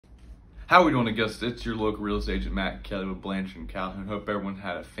How we doing, Augusta? It's your local real estate agent, Matt Kelly with Blanchard and Calhoun. Hope everyone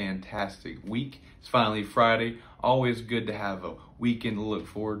had a fantastic week. It's finally Friday. Always good to have a weekend to look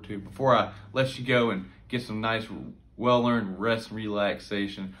forward to. Before I let you go and get some nice, well-earned rest and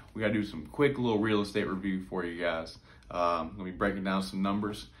relaxation, we got to do some quick little real estate review for you guys. I'm going to be breaking down some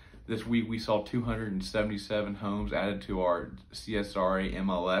numbers. This week we saw 277 homes added to our CSRA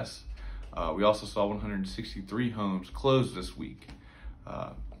MLS. We also saw 163 homes closed this week.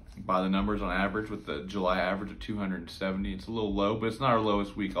 By the numbers on average, with the July average of 270, it's a little low, but it's not our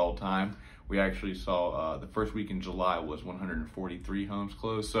lowest week all time. We actually saw the first week in July was 143 homes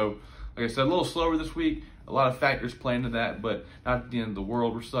closed. So, like I said, a little slower this week. A lot of factors play into that, but not at the end of the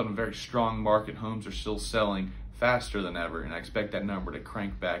world. We're still in a very strong market. Homes are still selling faster than ever, and I expect that number to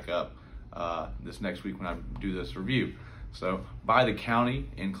crank back up this next week when I do this review. So, by the county,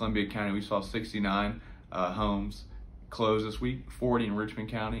 in Columbia County, we saw 69 homes closed this week, 40 in Richmond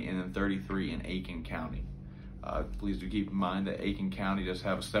County, and then 33 in Aiken County. Please do keep in mind that Aiken County does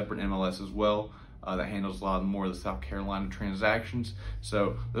have a separate MLS as well that handles a lot more of the South Carolina transactions.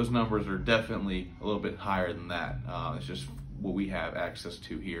 So those numbers are definitely a little bit higher than that. It's just what we have access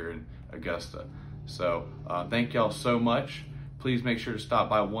to here in Augusta. So thank y'all so much. Please make sure to stop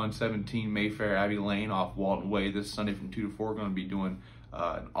by 117 Mayfair Abbey Lane off Walton Way this Sunday from 2 to 4. We're going to be doing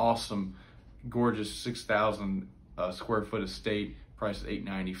an awesome, gorgeous 6,000 square foot estate, price is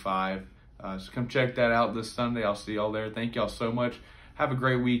 $895. So come check that out this Sunday. I'll see y'all there. Thank y'all so much. Have a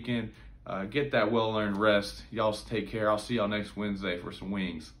great weekend. Get that well-earned rest. Y'all take care. I'll see y'all next Wednesday for some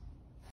wings.